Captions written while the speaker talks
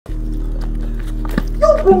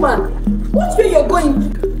woman. Which way you're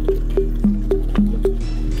going?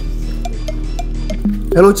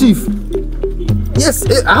 Hello, Chief. Yes,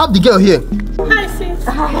 I have the girl here. Hi, sis.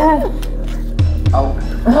 How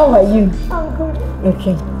are you? I'm good.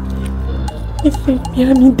 Okay.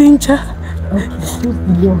 I'm in danger. Okay, just be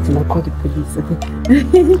young till I call the police, okay?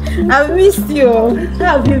 I missed you.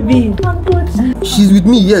 How have you been? I'm good. She's with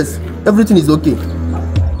me, yes. Everything is okay.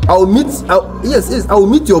 I will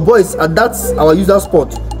meet your boys at that our user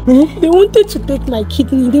spot. They wanted to take my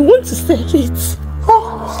kidney. They want to sell it.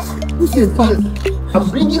 This is fine. I'm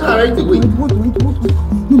bringing her right away.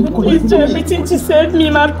 Please do everything to save me,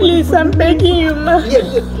 ma. Please, I'm begging you, ma.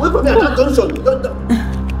 Yes. Wait for me at that junction.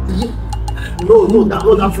 No,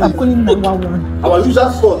 that's I'm calling 911. our user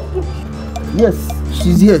spot. Yes,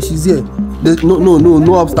 she's here. There's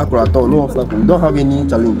no obstacle at all. No obstacle. We don't have any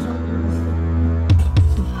challenge.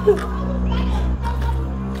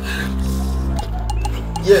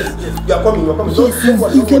 Yes, you are coming. Yes,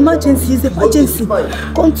 it's emergency.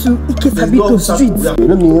 Come to Ikesabito Street.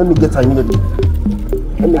 Let me get her immediately.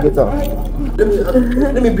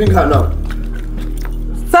 Let me bring her now.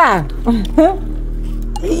 Sir,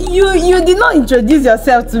 you did not introduce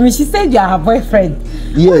yourself to me. She said you are her boyfriend.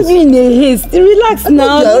 Yes. Why are you in a haste? Relax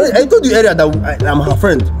now. I told you earlier that I'm her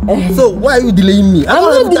friend. So why are you delaying me? I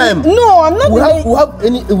don't have time. No, I'm not delaying.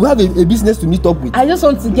 We have a business to meet up with. I just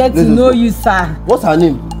want to get to know you, sir. What's her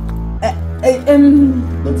name? Let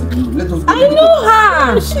us go. I know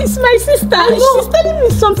her. She's my sister. She's telling me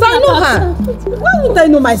something. I know her. Why would I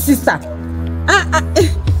know my sister?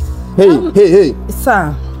 Hey.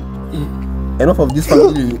 Sir. Enough of this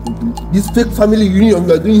family, this fake family union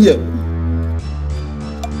we are doing here.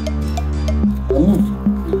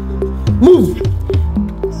 Move.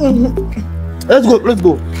 Let's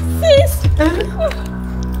go. Sis.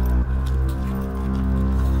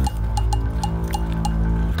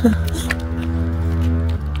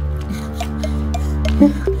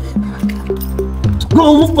 Go,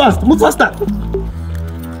 move faster.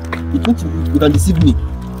 You can deceive me.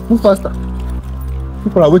 Move faster.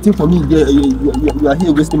 People are waiting for me. You are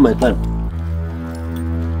here wasting my time.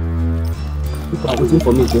 People are waiting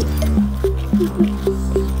for me here.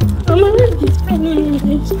 I'm already spending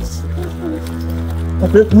this.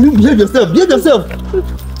 Behave yourself.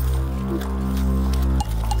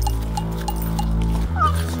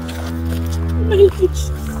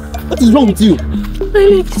 What is wrong with you? My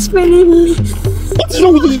leg is paining me. What is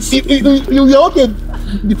wrong with you? You are okay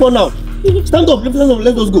before now. Stand up,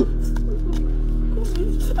 let us go.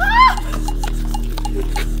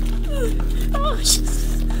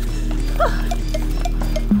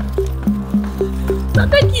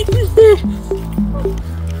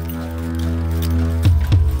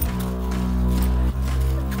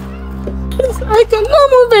 I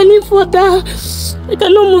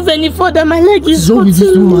cannot move any further. My leg is hurting. What is wrong with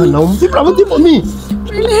this woman now? People are waiting for me.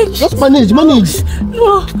 My leg. Just manage. No, I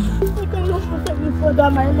cannot move any further.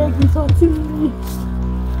 My leg is hurting me.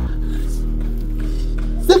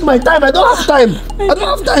 Save my time. I don't have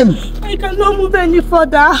time. I cannot move any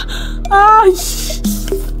further. My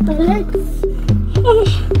legs.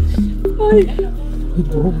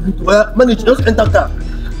 Well, manage. Just enter car.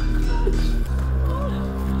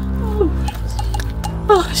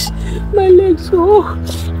 My legs.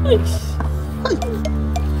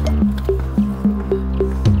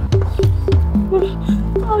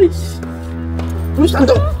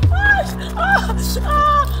 Stand up.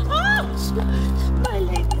 My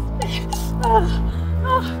legs.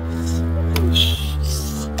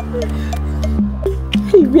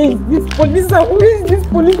 Where is this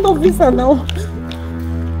police officer now?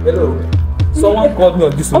 Hello. Someone called me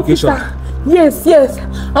on this location. Yes.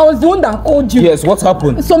 I was the one that called you. Yes, what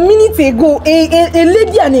happened? Some minutes ago, a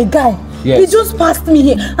lady and a guy. Yes. They just passed me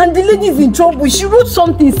here, and the lady is in trouble. She wrote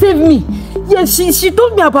something, save me. Yes, she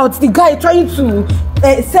told me about the guy trying to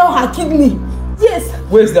sell her kidney. Yes.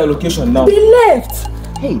 Where's their location now? They left.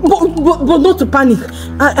 Hey. But not to panic.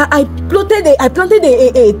 I planted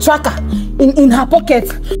a tracker in her pocket.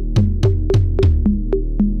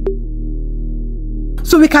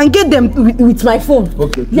 So we can get them with my phone.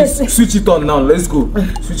 Okay, yes. Switch it on now. Let's go.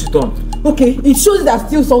 Switch it on. Okay, it shows they're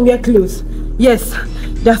still somewhere close. Yes,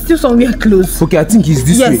 they're still somewhere close. Okay, I think it's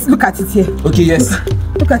this way. Yes, look at it here. Okay, yes.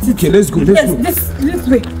 Look at it. Okay, let's go. Yes, this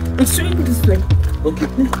way. It's showing this way. Okay.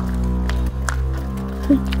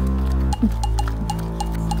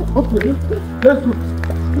 Okay, let's go.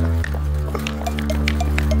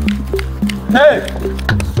 Hey,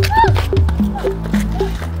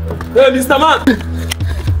 Mr. Man.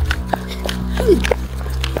 Hey,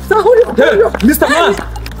 Mr. Man.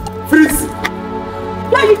 Freeze.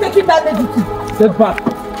 Why are you taking that lady? Step back.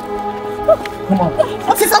 Come on.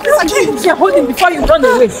 Officer, hold him before you run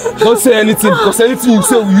away. Don't say anything, because anything you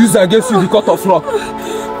say will use against you in the court of law.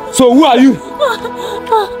 So who are you?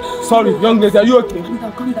 Sorry, young lady, are you okay? Calm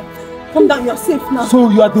down, calm down. Calm down, you're safe now. So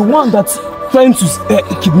you are the one that's trying to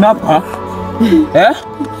kidnap her? Eh?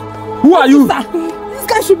 Who are you? Sir, this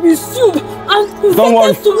guy should be sued and Don't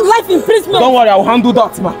worry. sentenced to life imprisonment. Don't worry, I will handle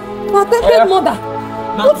that, man. Attempted murder.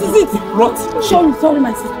 What is it? Rot. Sorry,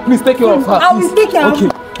 my sister. Please take care of her. I will take care of her.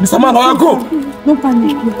 Okay. Mr. Man, go. Don't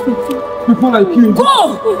panic. People like you.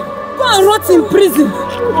 Go! Go and rot in prison.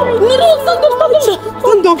 No,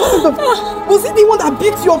 stand up. Was it the one that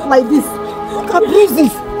beat you up like this? Look at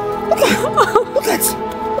bruises. Look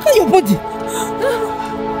at your body.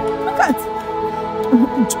 Look at.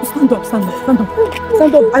 Stand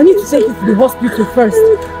up. I need to take you to the hospital first.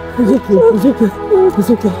 It's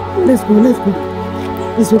okay. Let's go.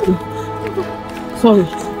 It's okay. Sorry.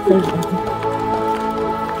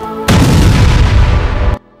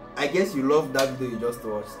 I guess you loved that video you just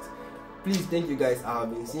watched. Please, thank you guys. I have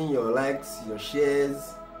been seeing your likes, your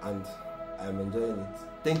shares, and I'm enjoying it.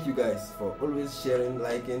 Thank you guys for always sharing,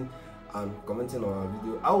 liking, and commenting on our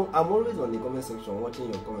video. I'm always on the comment section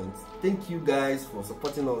watching your comments. Thank you guys for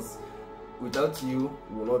supporting us. Without you,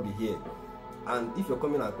 we will not be here. And if you're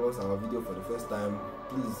coming across our video for the first time,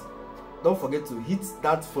 please don't forget to hit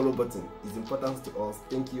that follow button. It's important to us.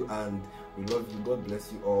 Thank you, and we love you. God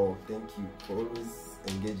bless you all. Thank you for always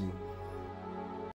engaging.